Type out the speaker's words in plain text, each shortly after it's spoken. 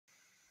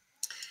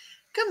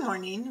Good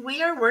morning.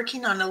 We are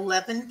working on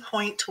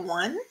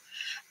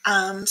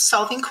 11.1,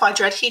 solving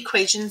quadratic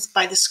equations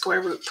by the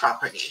square root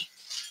property.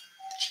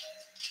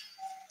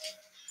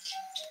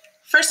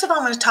 First of all,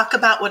 I'm going to talk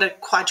about what a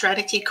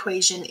quadratic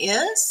equation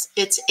is.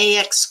 It's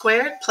ax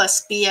squared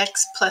plus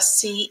bx plus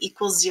c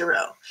equals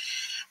 0.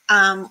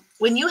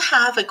 When you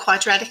have a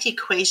quadratic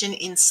equation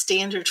in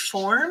standard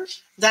form,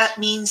 that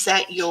means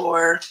that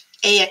your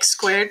ax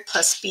squared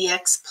plus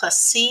bx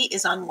plus c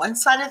is on one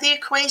side of the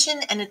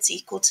equation and it's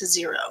equal to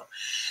 0.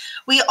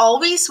 We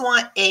always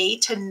want a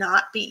to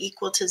not be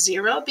equal to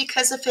 0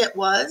 because if it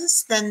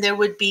was, then there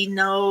would be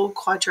no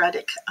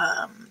quadratic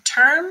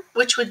term,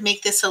 which would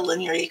make this a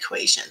linear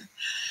equation.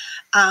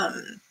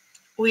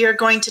 We are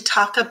going to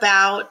talk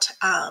about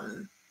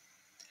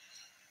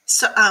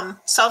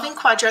solving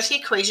quadratic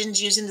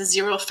equations using the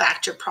zero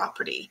factor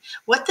property.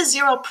 What the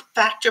zero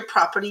factor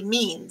property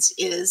means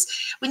is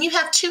when you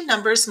have two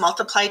numbers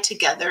multiplied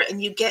together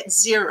and you get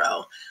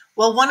 0,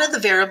 well, one of the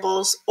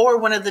variables or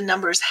one of the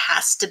numbers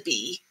has to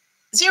be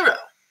 0.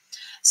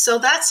 So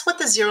that's what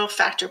the zero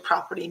factor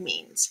property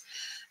means.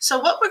 So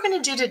what we're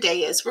going to do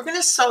today is we're going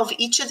to solve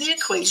each of the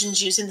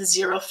equations using the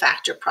zero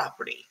factor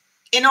property.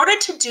 In order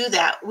to do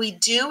that, we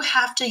do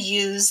have to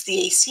use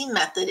the AC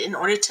method in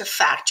order to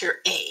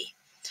factor a.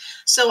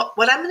 So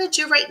what I'm going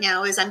to do right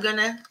now is I'm going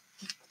to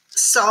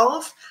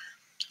solve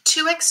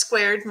 2x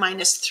squared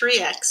minus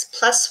 3x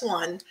plus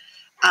 1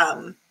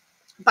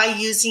 by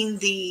using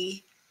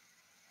the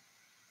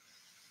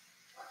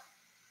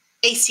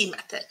AC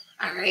method.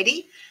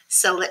 Alrighty,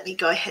 so let me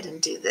go ahead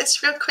and do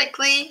this real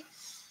quickly.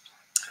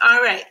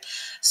 All right,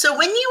 so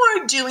when you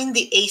are doing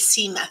the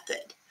AC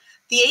method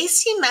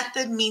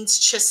means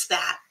just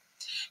that.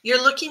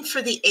 You're looking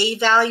for the A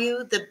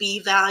value, the B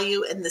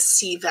value, and the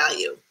C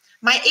value.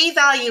 My A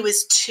value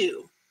is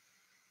 2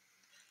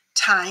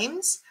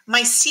 times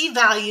my C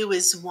value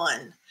is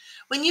 1.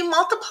 When you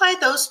multiply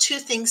those two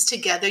things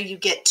together, you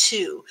get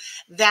 2.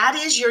 That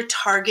is your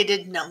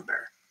targeted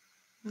number.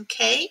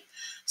 Okay,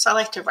 so I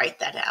like to write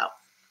that out.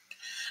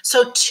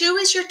 So 2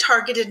 is your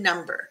targeted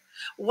number.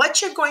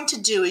 What you're going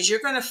to do is you're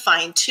going to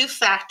find two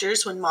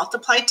factors when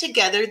multiplied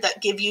together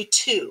that give you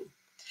 2.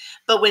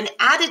 But when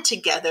added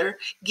together,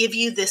 give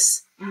you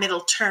this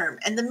middle term.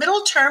 And the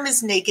middle term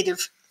is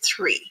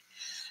 -3.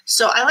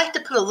 So I like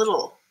to put a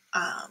little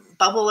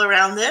bubble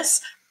around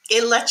this.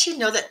 It lets you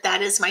know that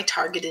that is my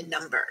targeted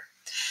number.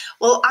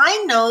 Well,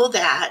 I know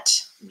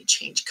that, let me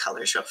change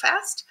colors real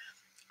fast.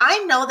 I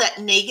know that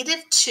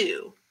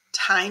 -2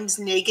 times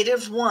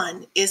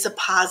 -1 is a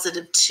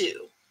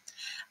 +2.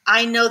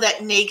 I know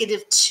that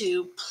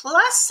 -2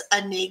 plus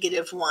a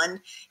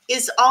 -1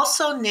 is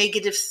also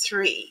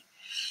 -3.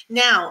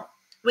 Now,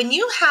 when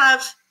you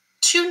have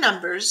two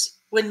numbers,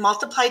 when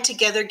multiplied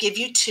together give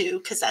you 2,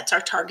 because that's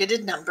our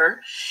targeted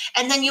number,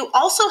 and then you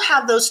also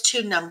have those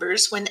two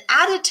numbers, when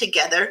added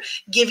together,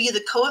 give you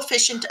the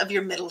coefficient of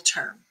your middle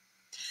term.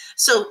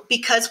 So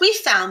because we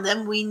found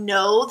them, we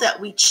know that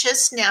we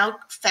just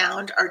now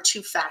found our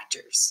two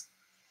factors.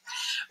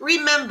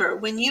 Remember,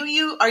 when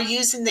you are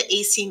using the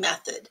AC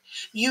method,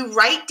 you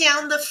write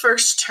down the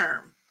first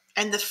term,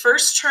 and the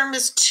first term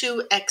is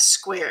 2x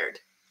squared.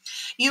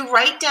 You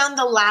write down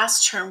the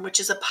last term, which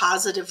is a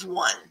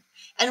 +1,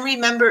 and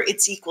remember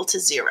it's equal to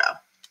 0,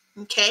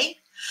 okay?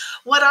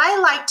 What I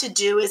like to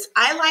do is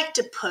I like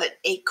to put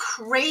a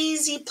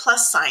crazy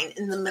plus sign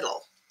in the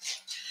middle,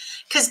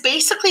 because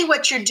basically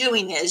what you're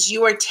doing is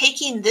you are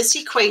taking this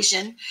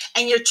equation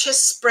and you're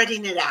just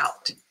spreading it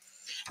out.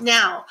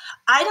 Now,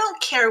 I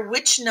don't care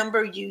which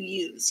number you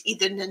use,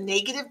 either the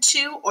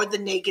 -2 or the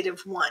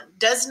 -1,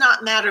 does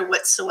not matter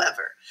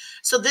whatsoever.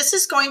 So this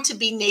is going to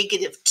be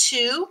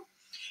 -2,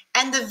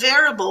 and the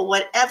variable,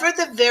 whatever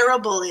the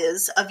variable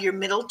is of your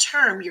middle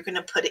term, you're going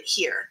to put it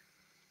here.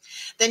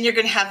 Then you're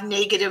going to have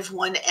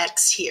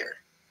 -1x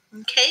here,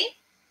 okay?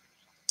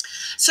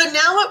 So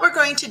now what we're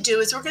going to do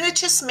is we're going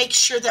to just make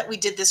sure that we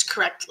did this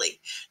correctly.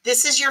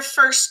 This is your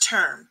first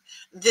term.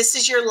 This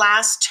is your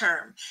last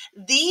term.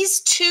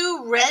 These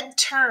two red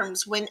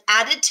terms, when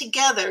added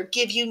together,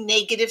 give you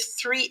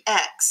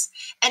 -3x.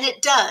 And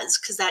it does,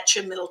 because that's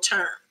your middle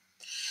term.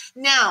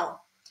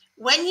 Now,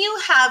 when you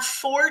have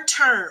 4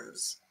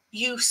 terms,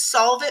 you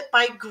solve it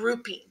by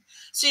grouping.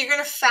 So you're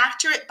going to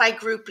factor it by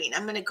grouping.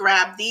 I'm going to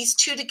grab these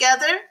two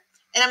together,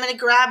 and I'm going to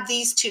grab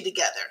these two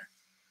together.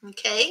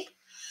 Okay?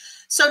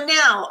 So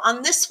now,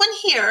 on this one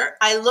here,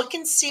 I look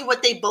and see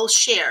what they both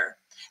share.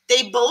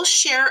 They both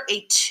share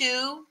a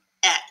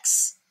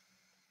 2x.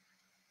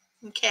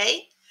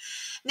 Okay?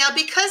 Now,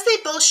 because they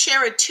both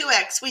share a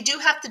 2x, we do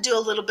have to do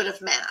a little bit of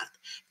math.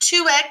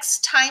 2x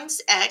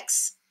times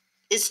x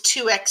is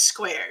 2x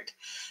squared.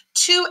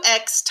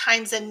 2x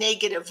times a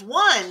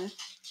 -1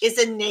 is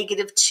a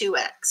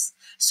 -2x.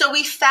 So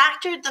we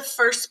factored the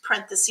first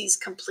parentheses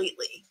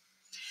completely.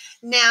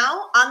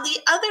 Now, on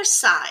the other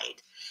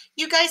side,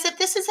 you guys, if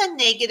this is a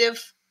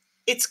negative,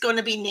 it's going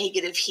to be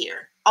negative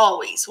here,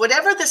 always.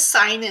 Whatever the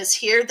sign is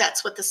here,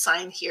 that's what the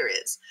sign here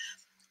is.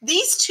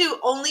 These two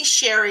only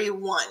share a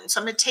 1,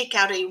 so I'm going to take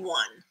out a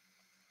 1.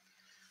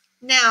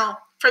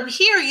 Now, From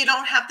here, you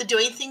don't have to do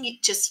anything. You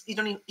just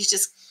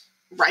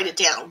write it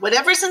down.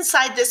 Whatever's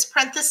inside this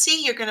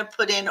parenthesis, you're going to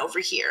put in over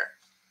here.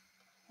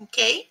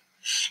 Okay?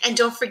 And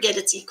don't forget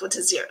it's equal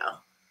to 0.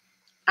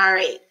 All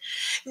right.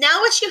 Now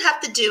what you have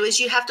to do is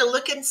you have to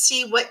look and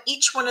see what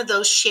each one of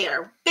those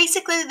share.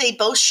 Basically, they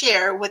both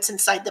share what's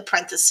inside the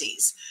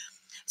parentheses.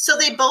 So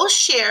they both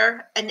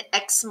share an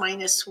x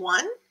minus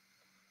 1.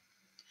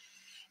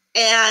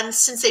 And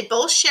since they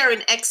both share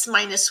an x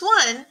minus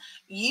 1,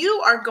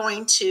 you are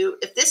going to,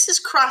 if this is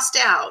crossed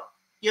out,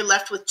 you're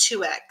left with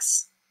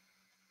 2x.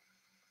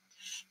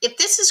 If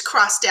this is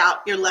crossed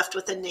out, you're left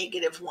with a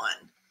negative 1.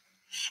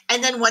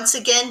 And then once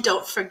again,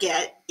 don't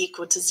forget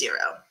equal to 0.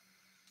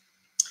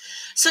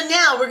 So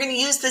now we're going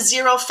to use the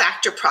zero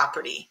factor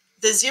property.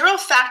 The zero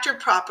factor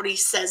property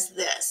says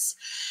this.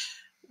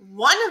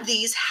 One of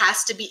these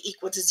has to be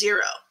equal to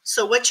 0.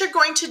 So what you're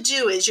going to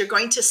do is you're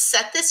going to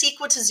set this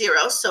equal to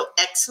 0. So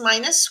x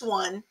minus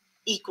 1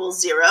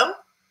 equals 0.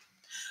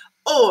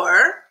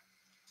 Or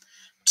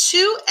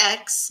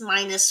 2x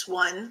minus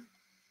 1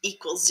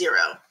 equals 0.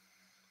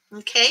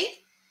 Okay?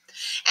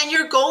 And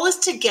your goal is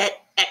to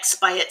get x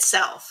by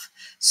itself.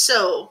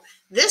 So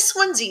this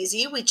one's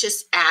easy. We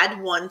just add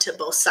 1 to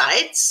both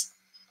sides.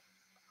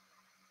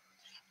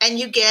 And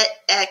you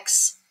get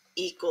x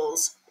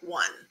equals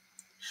 1.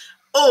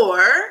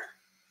 Or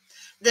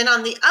then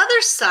on the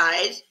other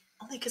side,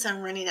 only because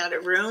I'm running out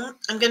of room,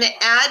 I'm going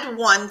to add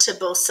 1 to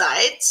both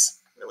sides,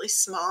 really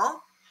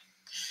small.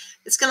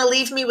 It's going to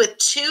leave me with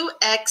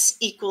 2x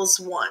equals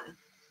 1.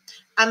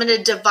 I'm going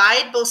to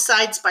divide both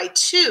sides by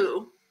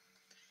 2,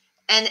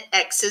 and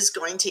x is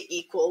going to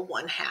equal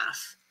 1/2.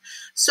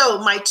 So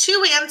my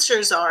two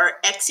answers are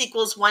x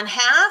equals 1/2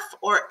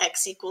 or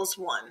x equals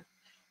 1.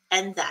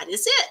 And that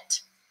is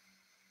it.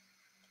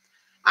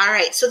 All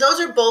right, so those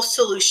are both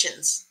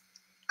solutions.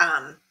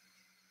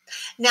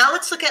 Now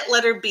let's look at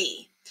letter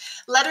B.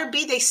 Letter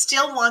B, they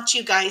still want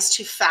you guys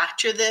to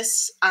factor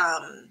this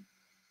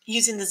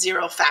using the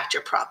zero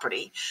factor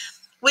property,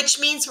 which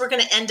means we're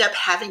going to end up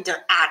having to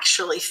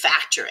actually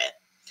factor it.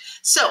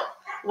 So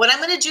what I'm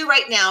going to do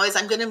right now is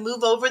I'm going to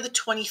move over the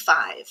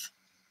 25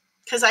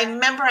 because I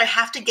remember I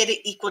have to get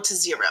it equal to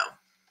 0.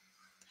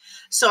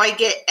 So I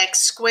get x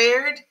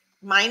squared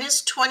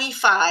minus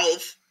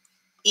 25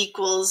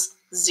 equals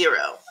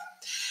 0.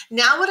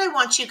 Now what I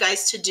want you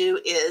guys to do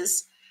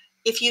is,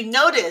 if you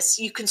notice,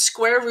 you can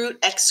square root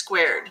x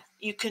squared.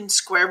 You can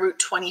square root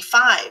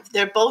 25.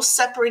 They're both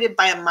separated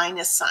by a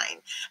minus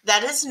sign.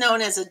 That is known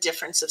as a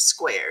difference of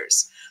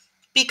squares.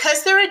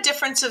 Because they're a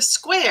difference of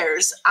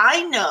squares,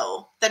 I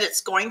know that it's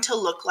going to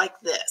look like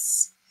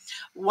this.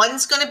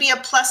 One's going to be a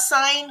plus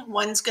sign,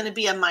 one's going to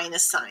be a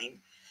minus sign.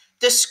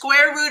 The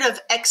square root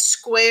of x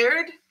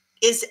squared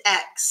is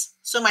x.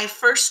 So my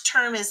first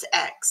term is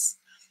x.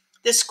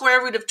 The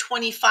square root of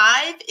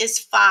 25 is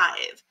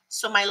 5.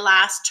 So my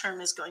last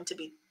term is going to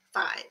be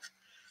 5.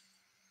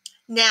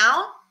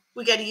 Now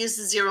we got to use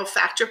the zero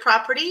factor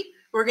property.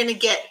 We're going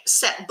to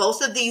set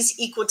both of these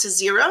equal to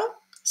 0.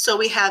 So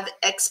we have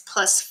x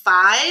plus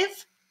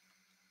 5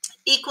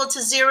 equal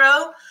to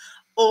 0,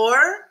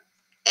 or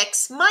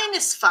x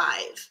minus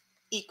 5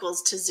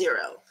 equals to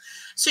 0.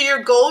 So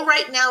your goal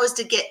right now is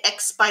to get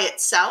x by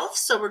itself.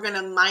 So we're going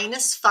to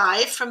minus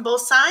 5 from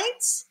both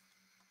sides.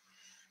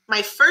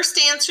 My first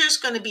answer is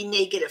going to be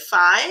negative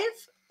 5,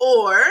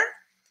 or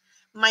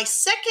my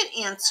second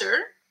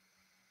answer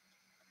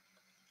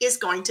is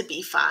going to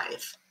be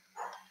 5.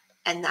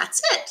 And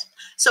that's it.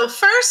 So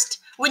first,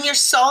 when you're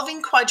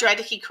solving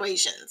quadratic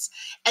equations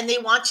and they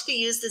want you to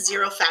use the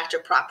zero factor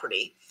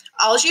property,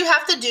 all you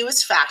have to do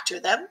is factor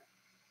them.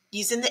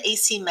 Using the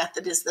AC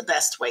method is the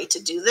best way to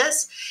do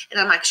this. And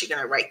I'm actually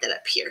going to write that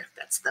up here.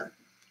 That's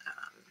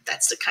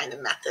the kind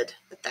of method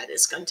that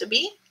is going to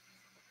be.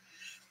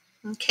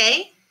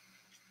 Okay.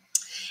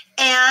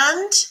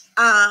 And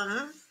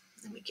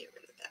let me get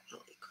rid of that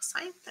little equal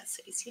sign. That's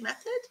the AC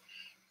method.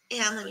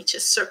 And let me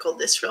just circle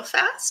this real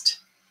fast.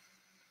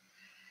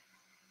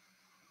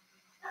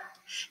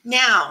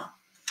 Now,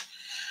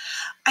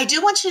 I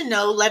do want you to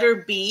know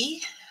letter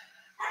B,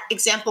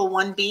 example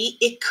 1B,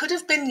 it could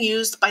have been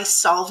used by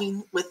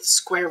solving with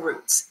square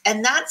roots.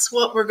 And that's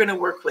what we're going to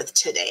work with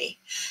today.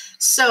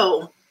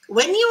 So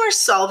when you are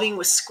solving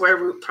with square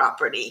root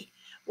property,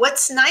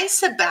 what's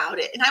nice about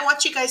it, and I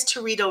want you guys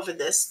to read over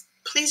this.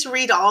 Please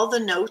read all the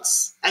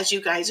notes as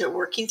you guys are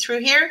working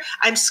through here.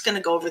 I'm just going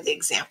to go over the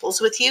examples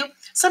with you.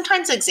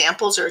 Sometimes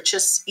examples are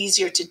just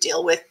easier to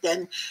deal with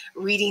than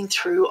reading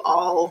through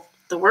all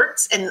the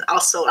works, and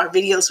also our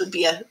videos would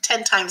be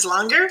 10 times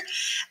longer.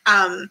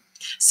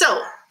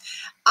 So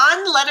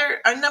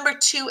on number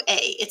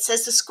 2A, it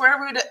says the square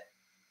root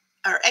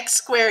or x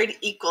squared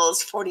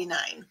equals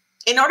 49.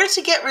 In order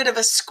to get rid of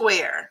a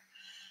square,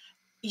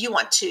 you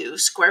want to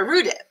square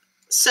root it.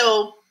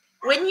 So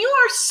when you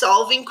are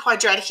solving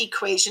quadratic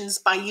equations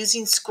by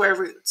using square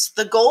roots,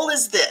 the goal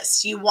is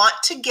this. You want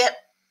to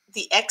get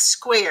the x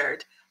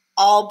squared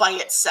all by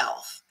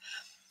itself.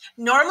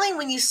 Normally,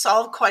 when you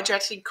solve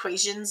quadratic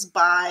equations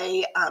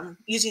by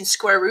using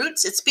square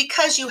roots, it's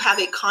because you have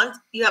a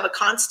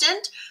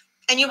constant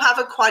and you have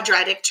a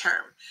quadratic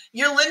term.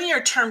 Your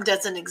linear term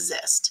doesn't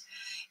exist.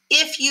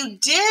 If you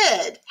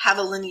did have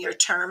a linear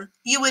term,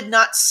 you would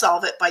not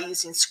solve it by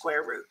using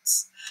square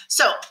roots.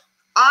 So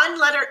on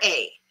letter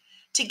A,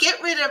 to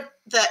get rid of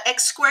the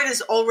x squared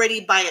is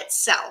already by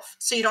itself,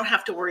 so you don't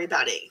have to worry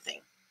about anything.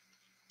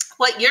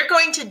 What you're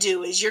going to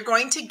do is you're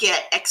going to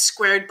get x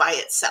squared by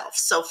itself.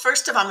 So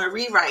first of all, I'm going to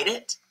rewrite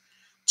it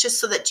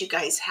just so that you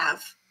guys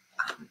have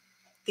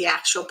the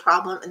actual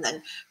problem and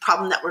then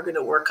problem that we're going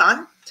to work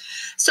on.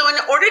 So in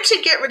order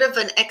to get rid of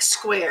an x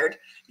squared,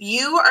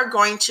 you are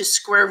going to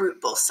square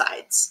root both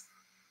sides.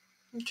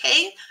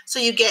 Okay, so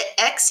you get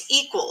x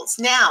equals.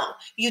 Now,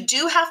 you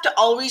do have to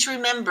always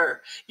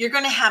remember, you're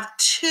going to have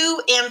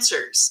two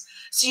answers.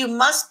 So you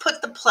must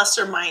put the plus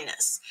or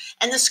minus.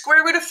 And the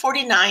square root of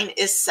 49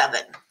 is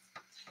 7.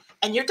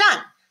 And you're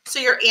done. So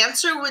your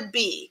answer would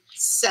be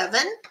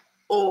 7,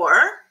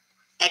 or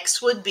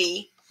x would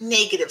be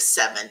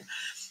 -7.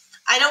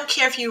 I don't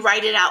care if you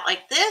write it out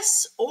like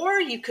this, or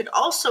you could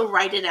also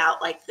write it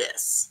out like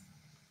this.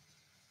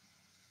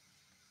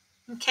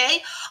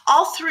 Okay,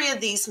 all three of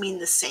these mean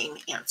the same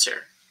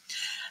answer.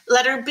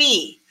 Letter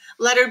B.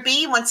 Letter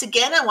B, once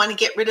again, I want to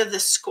get rid of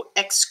the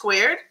x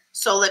squared.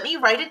 So let me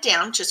write it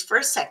down just for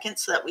a second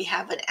so that we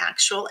have an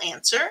actual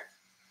answer.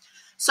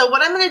 So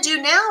what I'm going to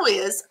do now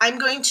is I'm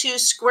going to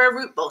square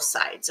root both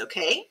sides,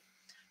 okay?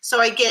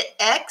 So I get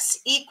x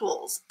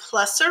equals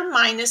plus or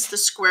minus the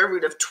square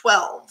root of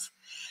 12.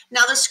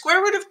 Now the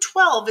square root of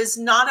 12 is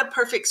not a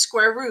perfect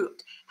square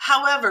root.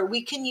 However,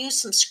 we can use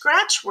some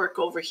scratch work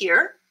over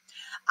here.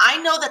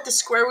 I know that the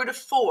square root of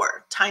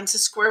 4 times the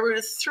square root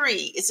of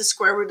 3 is the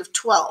square root of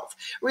 12.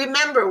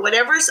 Remember,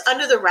 whatever's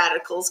under the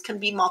radicals can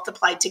be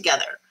multiplied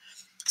together.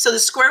 So the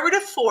square root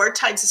of 4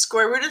 times the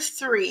square root of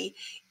 3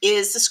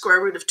 is the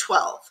square root of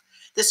 12.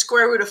 The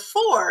square root of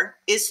 4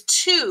 is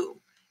 2,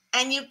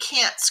 and you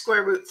can't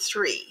square root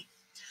 3.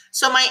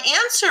 So my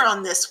answer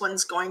on this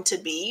one's going to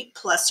be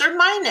plus or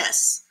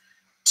minus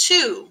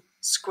 2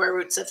 square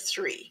roots of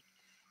 3.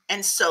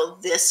 And so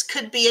this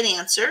could be an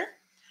answer.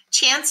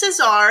 Chances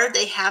are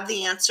they have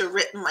the answer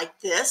written like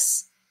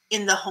this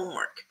in the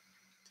homework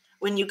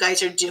when you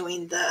guys are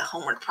doing the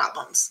homework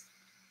problems.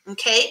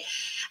 Okay,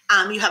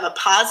 you have a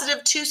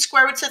positive 2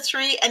 square roots of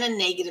 3 and a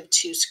negative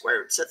 2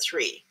 square roots of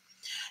 3.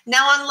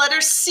 Now on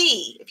letter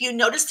C, if you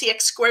notice the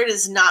x squared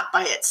is not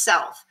by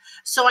itself.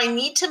 So I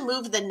need to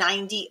move the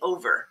 90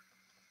 over.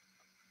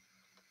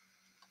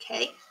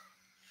 Okay,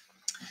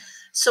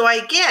 so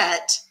I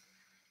get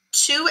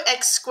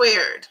 2x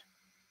squared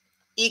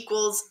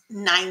equals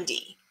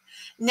 90.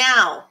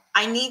 Now,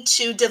 I need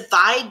to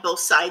divide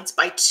both sides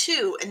by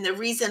 2, and the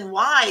reason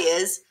why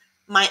is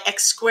my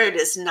x squared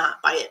is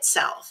not by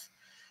itself.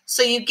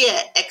 So you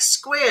get x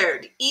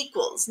squared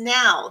equals,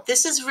 now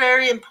this is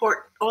very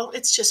important, well,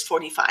 it's just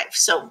 45,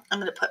 so I'm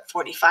going to put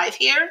 45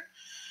 here.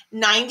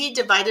 90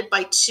 divided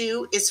by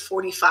 2 is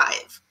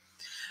 45.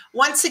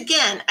 Once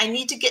again, I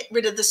need to get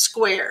rid of the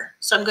square,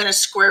 so I'm going to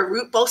square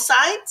root both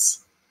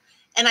sides,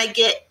 and I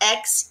get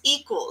x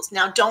equals,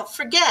 now don't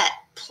forget,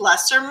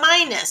 plus or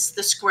minus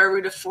the square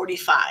root of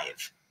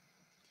 45.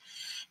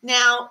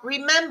 Now,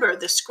 remember,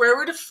 the square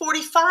root of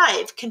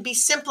 45 can be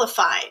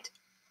simplified.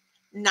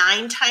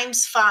 9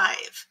 times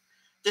 5.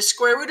 The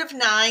square root of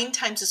 9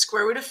 times the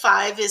square root of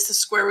 5 is the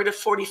square root of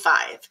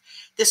 45.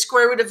 The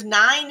square root of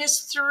 9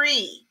 is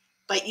 3,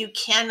 but you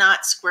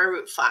cannot square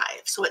root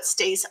 5, so it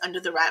stays under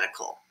the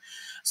radical.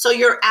 So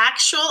your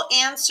actual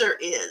answer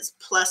is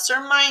plus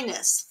or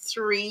minus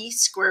 3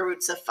 square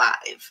roots of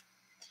 5.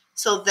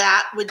 So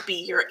that would be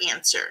your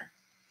answer.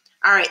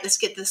 All right, let's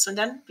get this one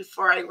done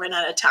before I run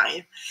out of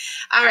time.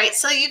 All right,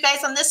 so you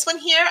guys on this one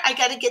here, I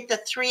got to get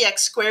the 3x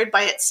squared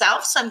by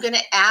itself. So I'm going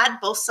to add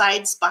both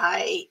sides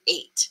by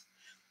 8.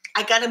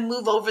 I got to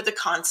move over the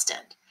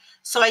constant.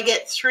 So I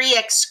get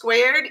 3x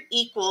squared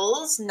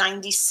equals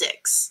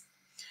 96.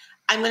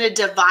 I'm going to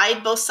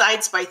divide both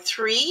sides by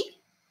 3.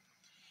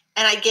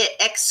 And I get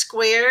x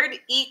squared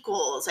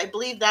equals, I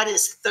believe that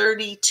is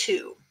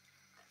 32.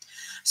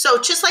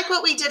 So just like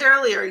what we did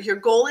earlier, your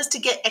goal is to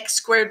get x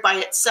squared by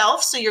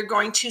itself, so you're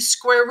going to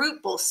square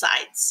root both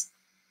sides.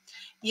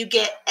 You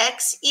get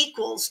x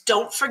equals,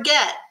 don't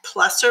forget,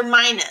 plus or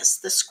minus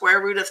the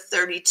square root of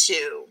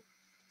 32.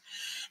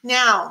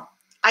 Now,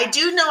 I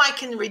do know I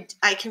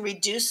can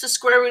reduce the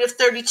square root of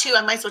 32.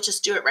 I might as well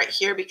just do it right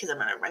here because I'm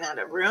going to run out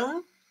of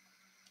room.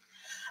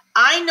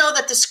 I know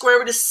that the square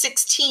root of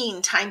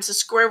 16 times the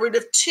square root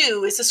of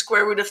 2 is the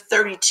square root of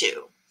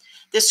 32.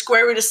 The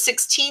square root of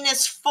 16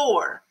 is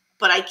 4,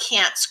 but I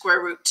can't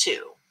square root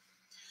 2.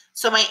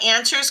 So my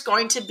answer is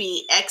going to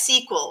be x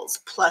equals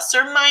plus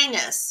or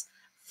minus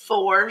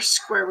 4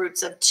 square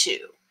roots of 2.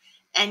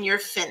 And you're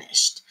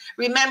finished.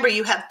 Remember,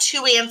 you have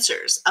two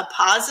answers, a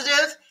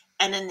positive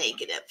and a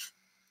negative.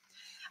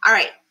 All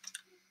right,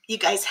 you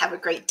guys have a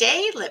great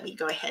day. Let me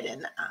go ahead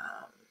and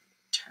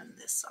turn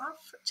this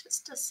off for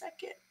just a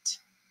second.